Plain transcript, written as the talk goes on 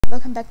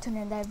welcome back to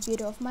another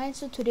video of mine.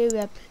 So today we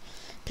are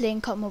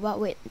playing COD Mobile.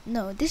 Wait,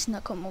 no, this is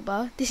not COD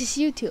Mobile, this is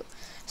YouTube.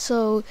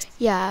 So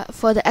yeah,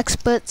 for the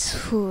experts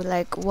who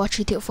like watch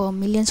YouTube for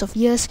millions of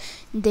years,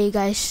 they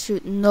guys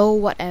should know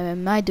what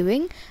am I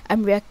doing.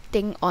 I'm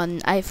reacting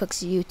on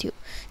iferg's YouTube.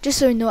 Just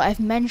so you know,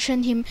 I've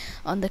mentioned him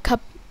on the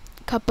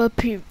couple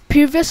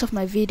previous of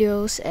my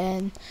videos,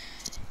 and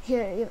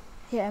here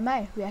am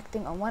I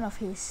reacting on one of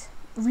his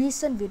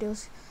recent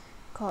videos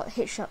called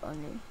Headshot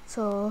Only.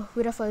 So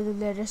without further ado,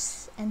 let's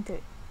just enter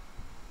it.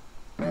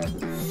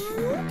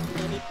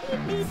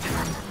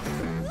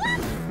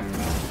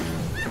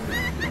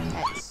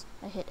 Ads.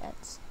 I hate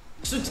ads.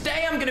 So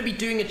today I'm going to be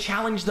doing a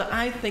challenge that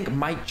I think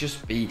might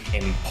just be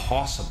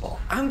impossible.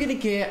 I'm going to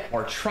get,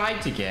 or try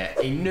to get,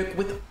 a nuke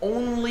with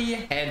only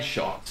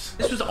headshots.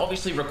 This was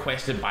obviously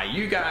requested by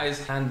you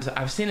guys, and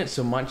I've seen it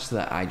so much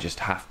that I just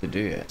have to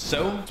do it.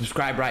 So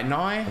subscribe right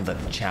now and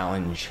let the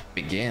challenge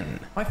begin.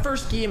 My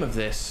first game of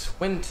this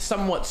went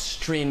somewhat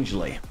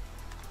strangely.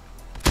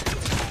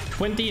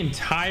 20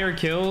 entire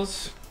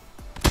kills?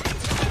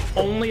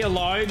 Only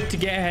allowed to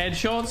get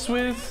headshots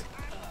with?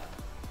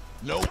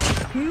 Nope.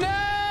 No!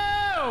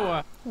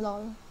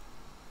 Lol.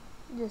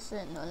 Just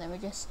no, let me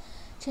just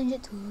change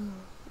it to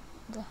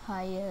the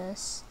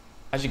highest.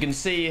 As you can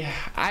see,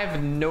 I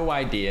have no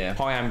idea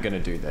how I'm gonna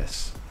do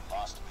this.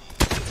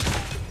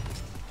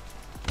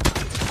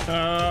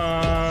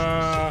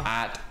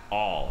 At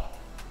all.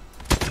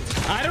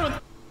 I don't...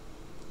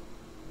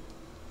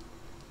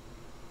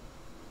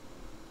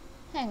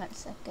 Hang on a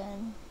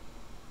second.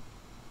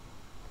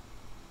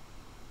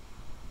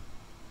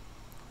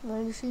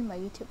 Well, usually my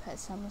YouTube had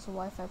some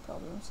Wi-Fi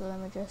problems, so let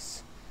me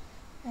just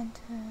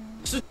enter.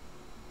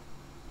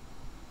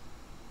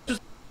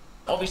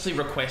 Obviously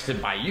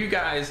requested by you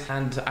guys,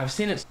 and I've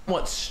seen it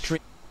somewhat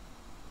strange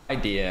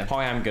idea how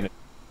I'm gonna.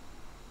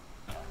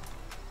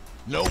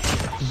 Nope.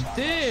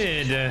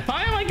 Dude, how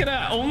am I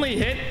gonna only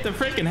hit the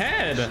freaking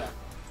head?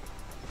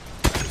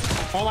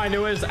 All I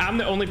know is I'm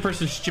the only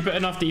person stupid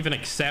enough to even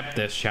accept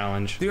this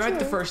challenge. Throughout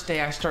the first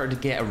day, I started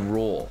to get a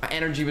roll. My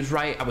energy was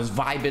right, I was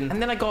vibing,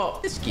 and then I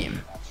got this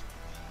game.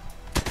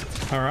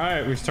 All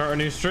right, we start a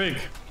new streak.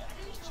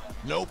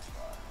 Nope.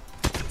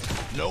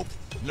 Nope.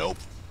 Nope.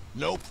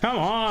 Nope. Come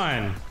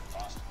on.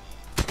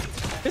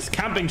 This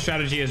camping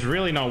strategy is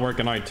really not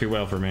working out too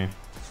well for me.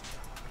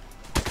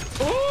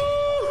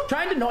 Ooh!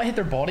 Trying to not hit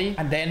their body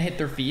and then hit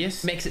their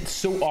face makes it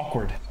so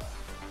awkward.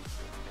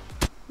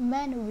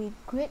 Man, it would be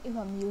great if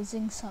I'm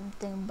using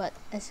something, but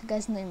as you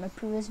guys know, in my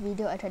previous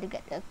video I tried to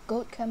get the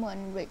goat camo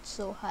and rage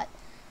so hard.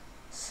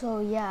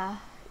 So yeah,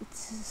 it's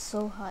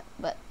so hard,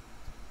 but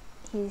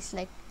he's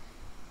like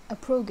a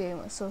pro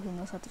gamer, so he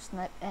knows how to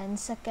snipe, and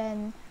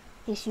second,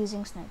 he's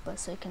using sniper,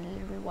 so he can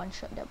literally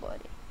one-shot their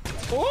body.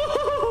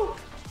 Ooh!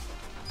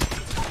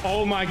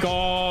 Oh my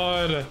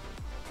god.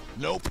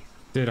 Nope.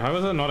 Dude, how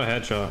was that not a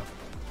headshot?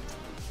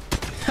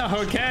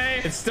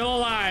 Okay, it's still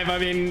alive. I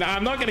mean,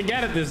 I'm not gonna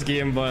get it this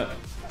game, but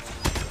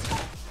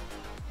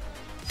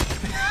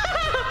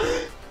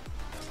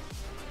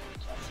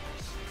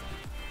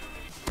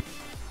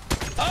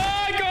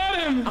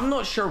I'm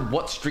not sure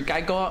what streak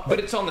I got, but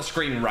it's on the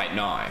screen right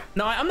now.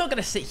 Now, I'm not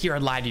going to sit here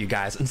and lie to you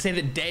guys and say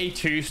that day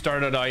 2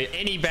 started out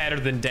any better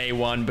than day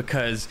 1,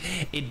 because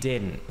it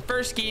didn't.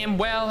 First game,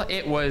 well,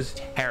 it was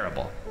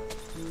terrible.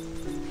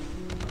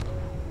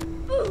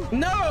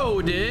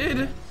 No,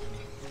 dude.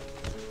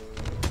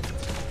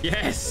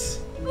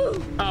 yes.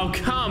 Oh,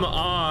 come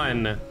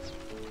on.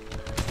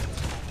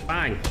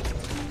 Bang.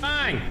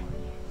 Bang.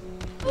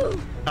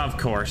 Of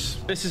course.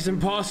 This is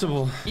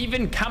impossible.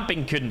 Even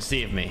camping couldn't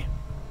save me.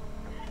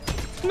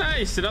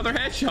 Nice, another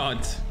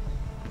headshot.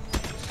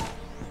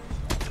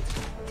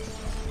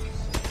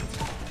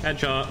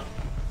 Headshot.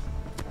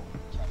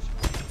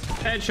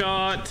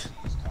 Headshot.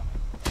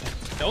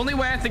 The only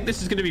way I think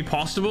this is going to be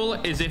possible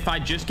is if I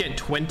just get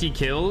 20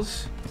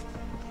 kills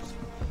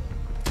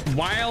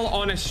while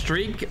on a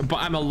streak, but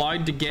I'm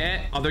allowed to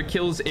get other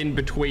kills in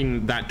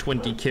between that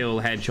 20 kill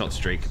headshot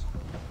streak.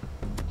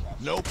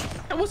 Nope.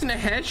 That wasn't a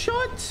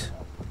headshot?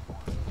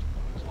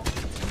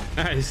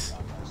 Nice.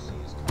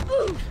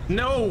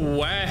 No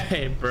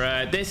way,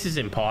 bruh. This is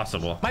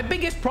impossible. My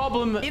biggest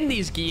problem in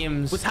these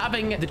games was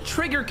having the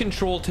trigger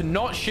control to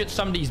not shoot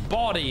somebody's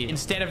body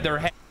instead of their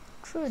head.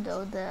 True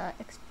though, the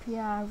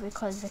XPR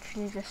recoil is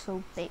actually just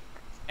so big.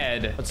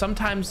 But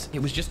sometimes it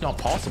was just not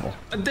possible.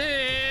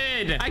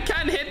 Dude, I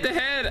can't hit the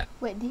head.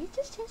 Wait, did he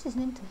just change his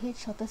name to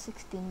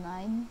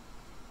Headshotter69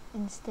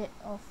 instead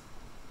of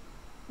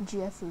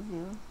GF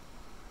Review?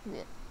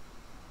 Weird.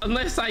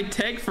 Unless I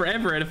take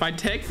forever, and if I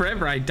take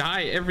forever, I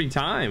die every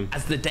time.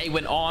 As the day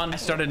went on, I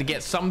started to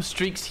get some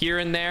streaks here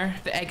and there.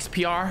 The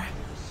XPR.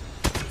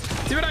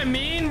 See what I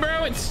mean,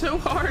 bro? It's so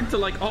hard to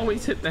like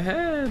always hit the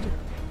head.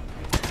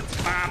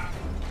 Ah.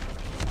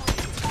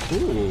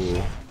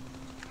 Ooh.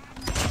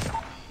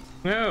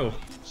 No.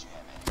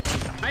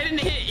 I didn't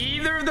hit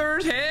either of their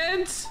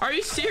heads. Are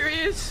you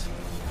serious?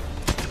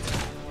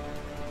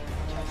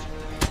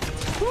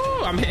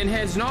 Ooh, I'm hitting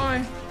heads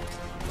now.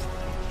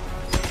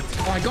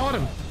 Oh, I got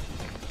him.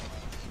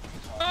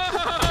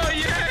 Oh,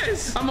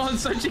 Yes! I'm on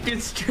such a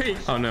good streak.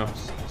 Oh, no.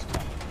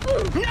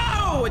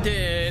 No, it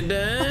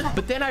did.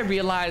 But then I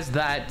realized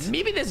that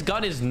maybe this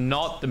gun is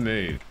not the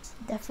move.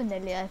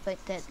 Definitely, I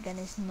think that gun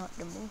is not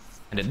the move.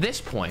 And at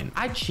this point,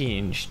 I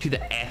changed to the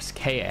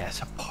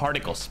SKS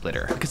particle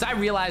splitter because I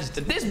realized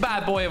that this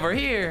bad boy over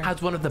here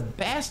has one of the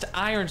best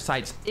iron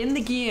sights in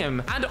the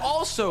game and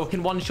also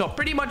can one-shot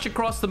pretty much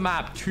across the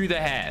map to the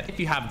head if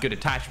you have good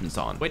attachments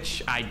on,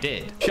 which I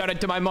did. Shout out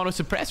to my mono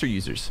suppressor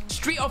users.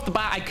 Straight off the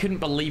bat, I couldn't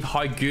believe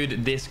how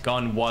good this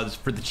gun was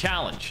for the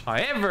challenge.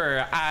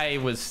 However, I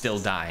was still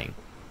dying.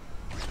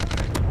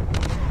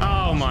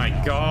 Oh my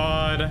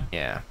god.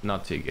 Yeah,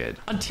 not too good.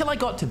 Until I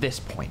got to this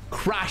point.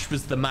 Crash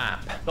was the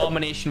map.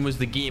 Domination was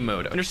the game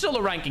mode. Under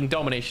solo ranking,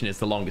 domination is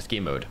the longest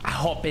game mode. I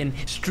hop in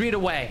straight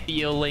away,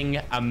 feeling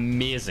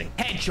amazing.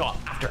 Headshot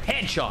after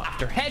headshot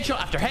after headshot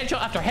after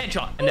headshot after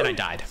headshot. And then I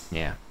died.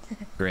 Yeah.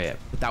 Great.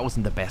 But that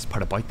wasn't the best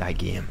part about that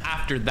game.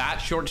 After that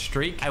short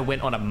streak, I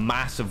went on a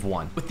massive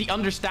one with the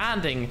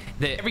understanding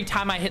that every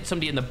time I hit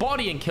somebody in the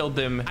body and killed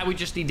them, I would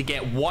just need to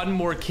get one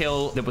more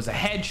kill that was a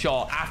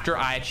headshot after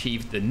I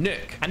achieved the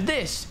nuke. And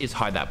this is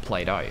how that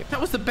played out.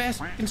 That was the best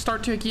fucking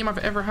start to a game I've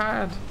ever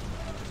had.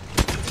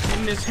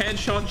 In this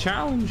headshot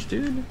challenge,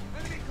 dude.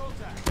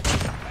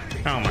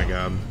 Oh my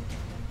god.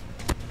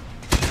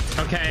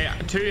 Okay,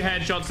 2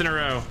 headshots in a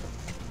row.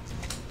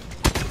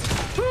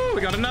 Woo,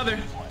 we got another.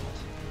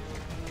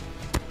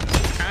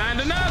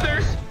 And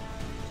another.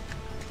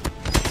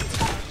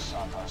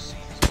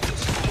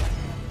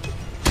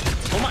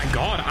 Oh my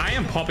god, I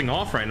am popping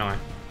off right now.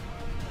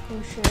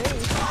 For sure.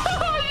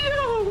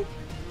 Oh,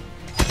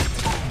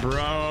 yo.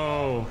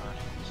 Bro.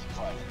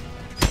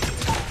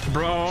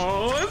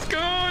 Bro, let's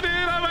go, dude.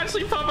 I'm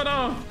actually popping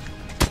off.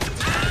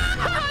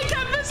 Ah, I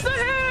can't miss the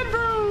head,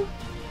 bro.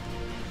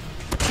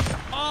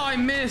 Oh, I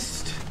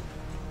missed.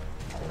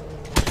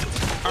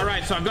 All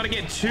right, so I've got to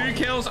get 2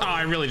 kills. Oh,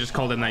 I really just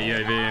called in that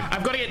UAV.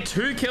 I've got to get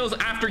 2 kills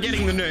after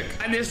getting the nuke.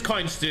 And this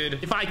counts,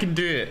 dude. If I can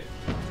do it.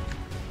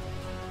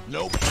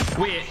 Nope.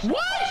 Wait,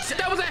 what?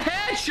 That was a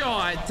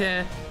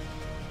headshot.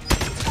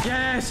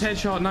 Yes,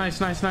 headshot.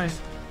 Nice, nice,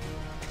 nice.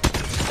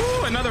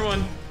 Ooh, another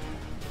one.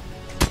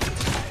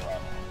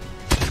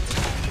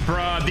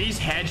 Bruh, these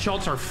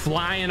headshots are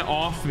flying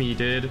off me,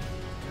 dude.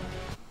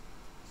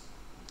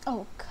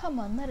 Oh, come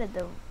on, not at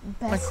the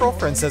best. My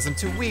girlfriend says I'm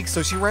too weak,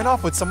 so she ran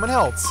off with someone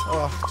else.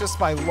 Ugh, just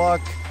my luck.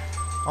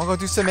 I'll go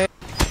do some.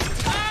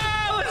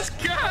 Ah, let's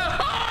go!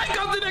 Oh, I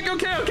got the nuke.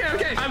 Okay, okay,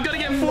 okay. I'm gonna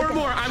get 4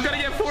 more. I'm gonna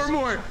get 4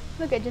 more.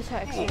 Look at just how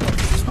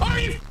excited. Are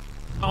you?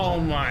 Oh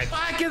my!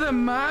 Back of the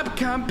map,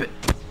 camp.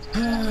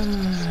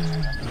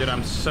 Dude,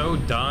 I'm so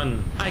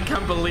done. I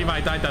can't believe I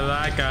died to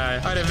that guy.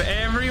 Out of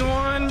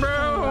everyone,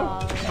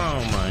 bro.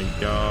 Oh my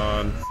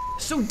god.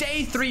 So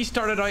day 3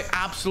 started out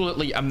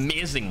absolutely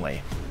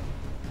amazingly.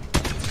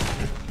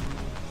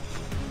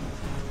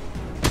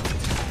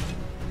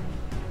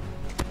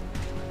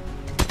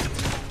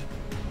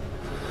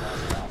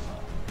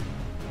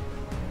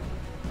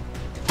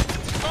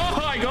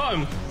 Oh, I got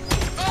him.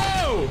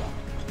 Oh!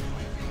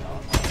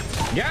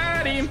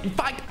 Got him. In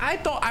fact, I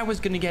thought I was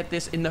gonna get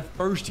this in the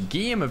first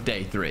game of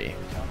day 3.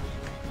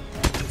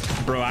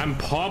 Bro, I'm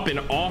popping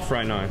off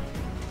right now.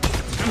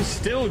 I'm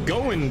still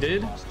going,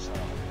 dude.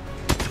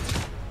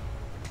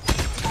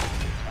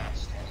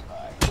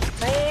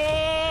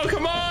 Oh,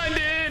 come on,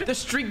 dude. The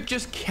streak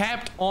just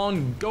kept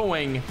on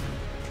going.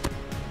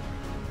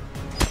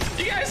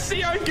 You guys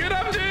see how good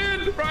I'm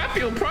doing? Bro, I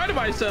feel proud of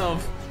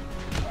myself.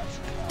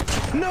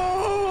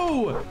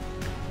 No!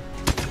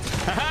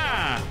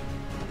 Haha!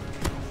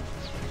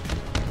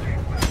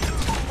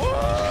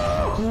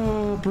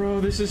 Oh,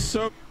 bro, this is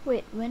so...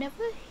 Wait,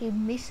 whenever he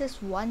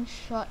misses one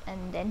shot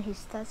and then he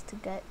starts to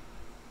get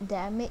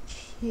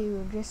damage, he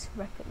will just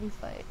rapidly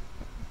fight.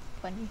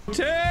 Funny.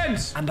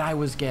 Tense! And I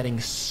was getting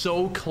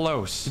so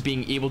close to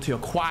being able to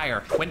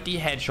acquire 20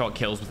 headshot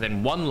kills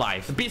within 1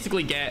 life. To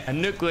basically get a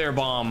nuclear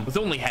bomb with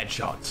only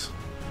headshots.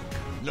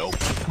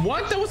 Nope.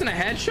 What? That wasn't a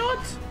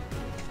headshot?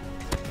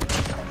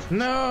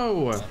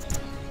 No.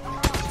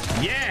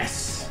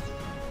 Yes.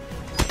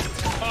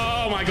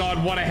 Oh my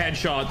god, what a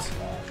headshot.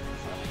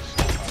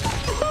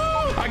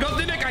 I got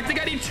the nick. I think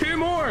I need 2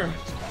 more.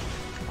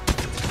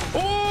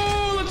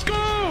 Oh, let's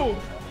go.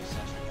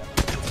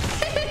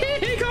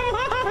 Come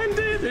on,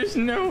 dude. There's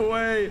no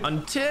way.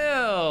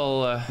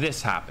 Until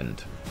this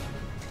happened.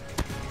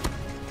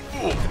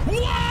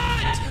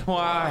 What?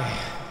 Why?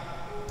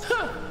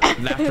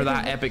 And after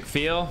that epic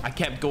fail, I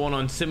kept going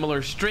on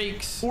similar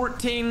streaks.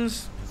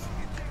 14s.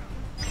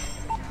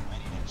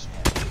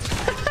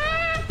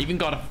 Even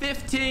got a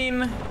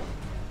 15.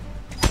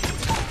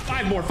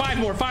 5 more, 5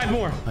 more, 5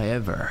 more.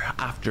 However,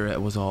 after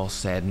it was all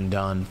said and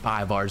done,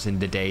 5 hours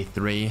into day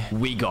 3,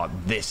 we got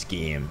this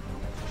game.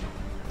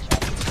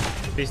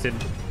 Beasted.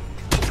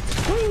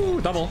 Woo,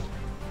 double.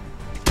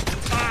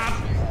 Ah.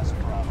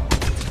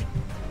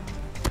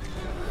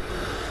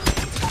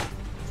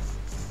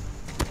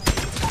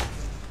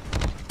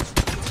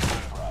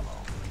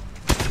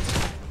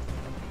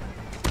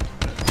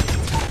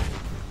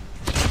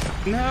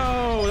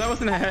 No, that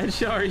wasn't a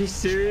headshot. Are you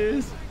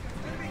serious?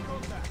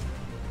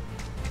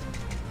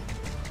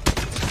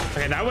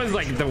 Okay, that was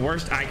like the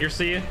worst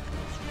accuracy,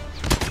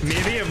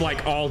 maybe of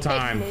like all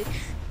time.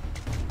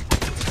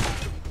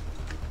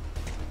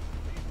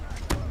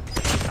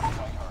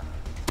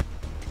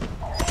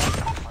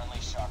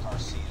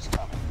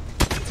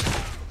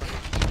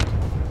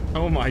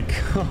 Oh my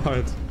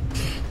god.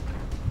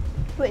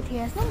 Wait, he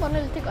has no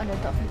monolithic on the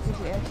top of his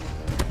GPS.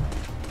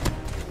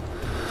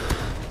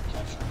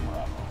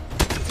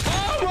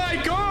 Oh my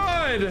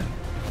god!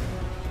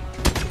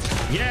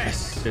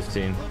 Yes!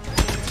 15.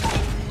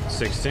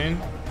 16.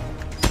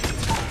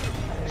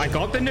 I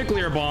got the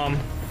nuclear bomb.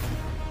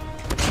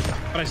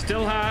 But I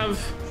still have...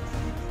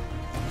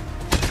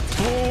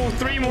 Oh,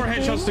 3 more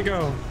headshots to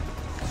go.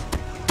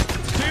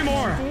 2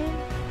 more.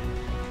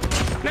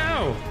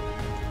 No!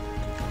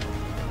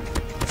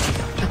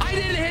 I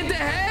didn't hit the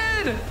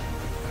head!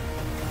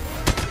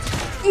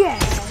 Yeah!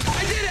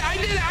 I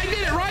did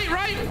it!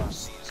 Right!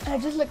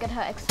 Just look at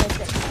how excited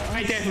he was.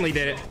 I definitely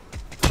did it.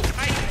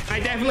 I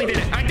definitely did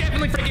it. I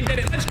definitely freaking did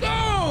it. Let's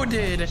go,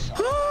 dude.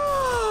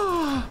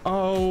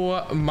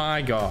 Oh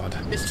my god.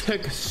 This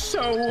took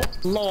so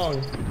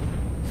long.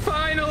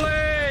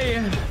 Finally!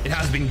 It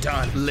has been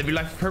done. Live your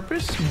life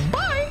purpose.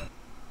 Bye!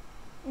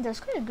 That's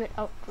quite a good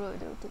outro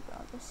though, to be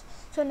honest.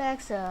 So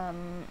next,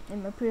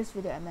 in my previous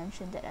video I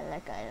mentioned that I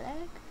like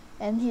ilaag.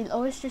 And he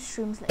always just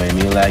streams like...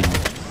 Ilaag.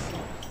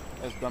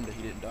 That's dumb that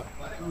he didn't die.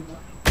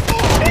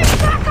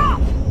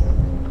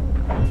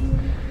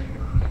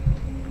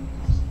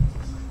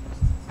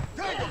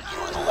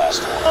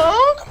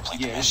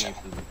 Complete the mission.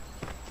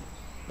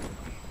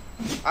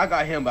 I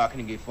got him, but I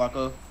couldn't get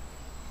Flacco.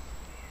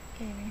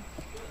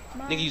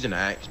 Nigga using an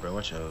axe, bro.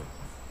 Watch out.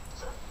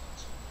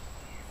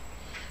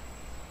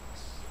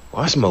 Oh,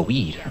 I smell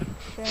weed.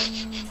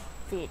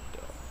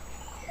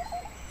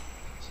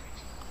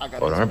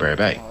 Hold on, I'll bring it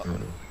back.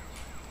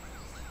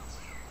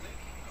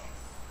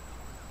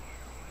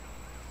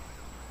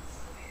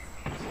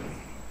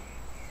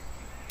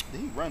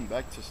 Did he run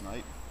back to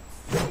snipe?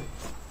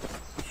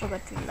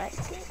 Forgot to like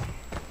it.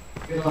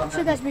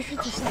 So guys, be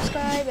sure to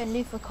subscribe and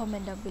leave a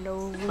comment down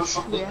below which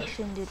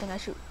reaction do you think I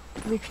should,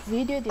 which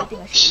video do you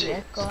think I should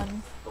react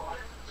on,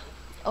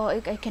 or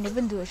I can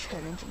even do a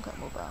challenge in COD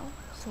Mobile.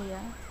 So yeah,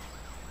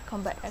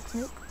 Combat X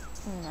Nuke.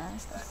 Nah,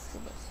 it's not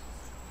possible.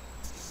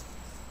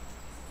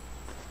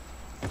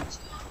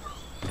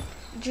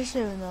 Just so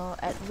you know,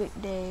 at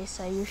weekdays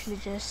I usually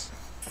just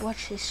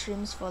watch his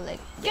streams for like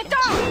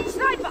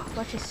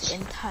watch his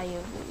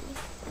entire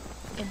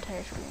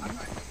stream.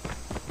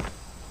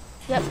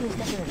 Yep, he's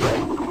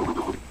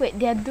definitely. Wait,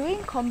 they're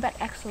doing Combat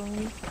X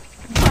only.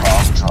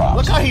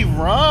 Look how he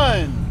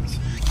runs!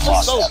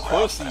 That's so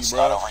pussy, it's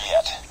bro. not over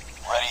yet.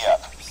 Ready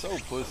up. So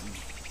pussy.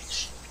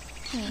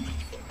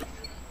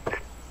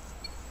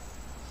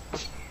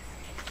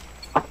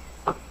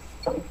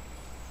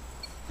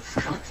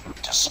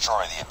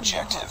 Destroy the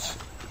objective.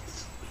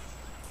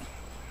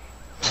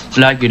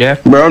 Flag, you there?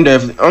 Bro, I'm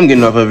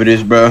getting off of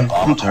this, bro.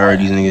 I'm tired of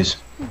these niggas.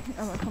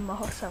 I'm gonna come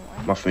out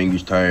someone. My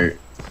finger's tired.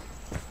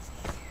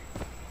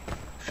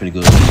 Finna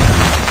go.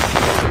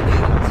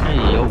 Hey,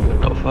 yo,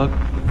 what the fuck?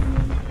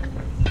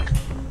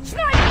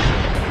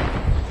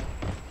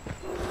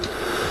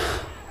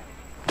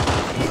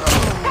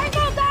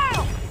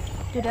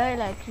 Did I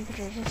like, you could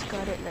have just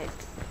got it like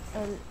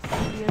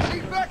years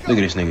ago. Look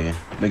at this nigga.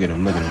 Look at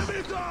him, look at him.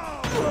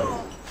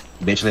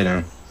 Bitch, lay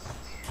down.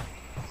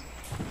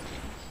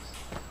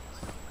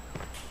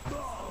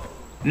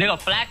 Nigga,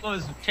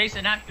 Flacco's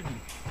chasing after me.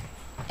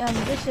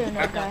 Just so you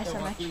know guys,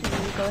 I'm actually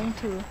going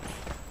to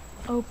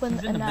open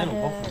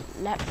another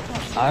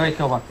laptop. I already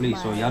killed my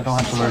police, so y'all don't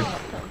have to learn.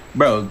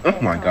 Bro,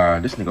 oh my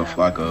god, this nigga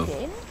Flacco.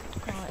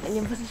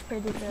 Alien vs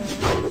Predator.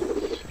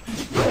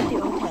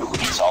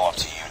 It's all up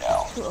to you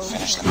now.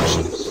 Finish the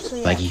mission. So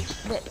yeah, Mikey.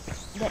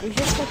 that is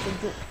just such a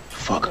good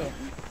Fuck. game.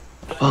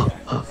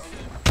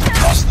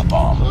 Toss the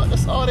bomb.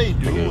 That's all they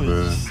do Okay,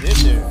 is sit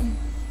there.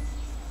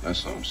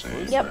 That's what I'm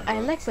saying. Yep, I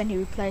like when he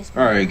replies back.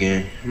 Alright,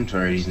 gang. I'm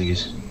tired of these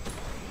niggas.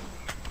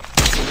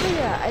 So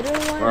yeah, I don't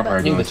want I'll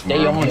probably do it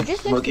tomorrow. he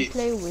just likes Fuck to it.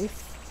 play with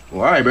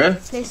Why, bro?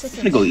 places I'm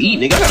gonna go eat,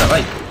 nigga. I gotta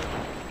like.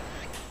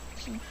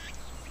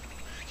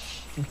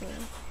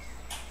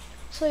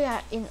 So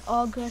yeah, in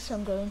August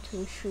I'm going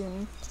to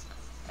stream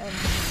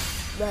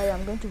where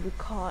I'm going to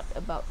record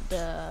about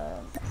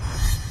the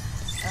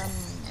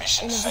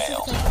Mission University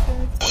failed.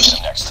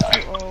 Predator Next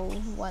time.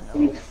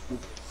 2010.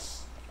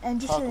 And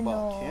just so Talk you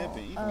about know,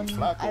 camping, even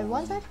Flacco I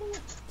once was- actually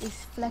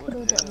is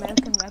Flacco the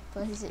American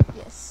rapper? Is it?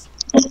 Yes.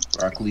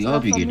 Broccoli, I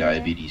hope you get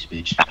diabetes,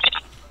 bitch.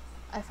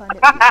 I found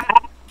it weird,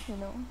 you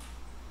know.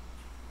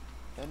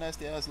 That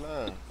nasty ass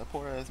love. That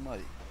poor ass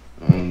Mike.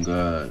 Oh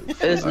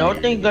god. Is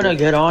nothing gonna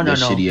get on or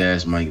That no? shitty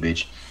ass mic,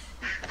 bitch.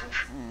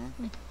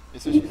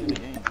 It's just in the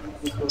game.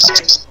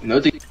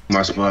 Nothing.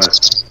 My spot.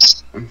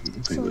 I'm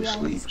finna So go to yeah, I'm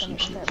sleep just or some gonna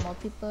shit. invite more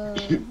people.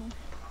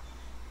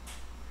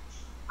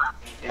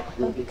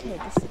 Okay,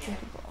 this is the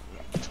people.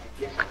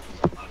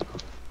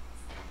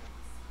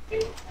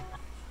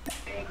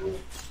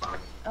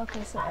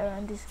 Okay, so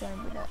everyone, this is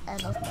gonna be the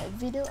end of my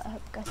video. I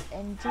hope you guys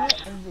enjoy,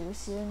 and we will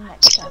see you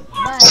next time.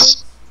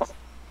 Bye.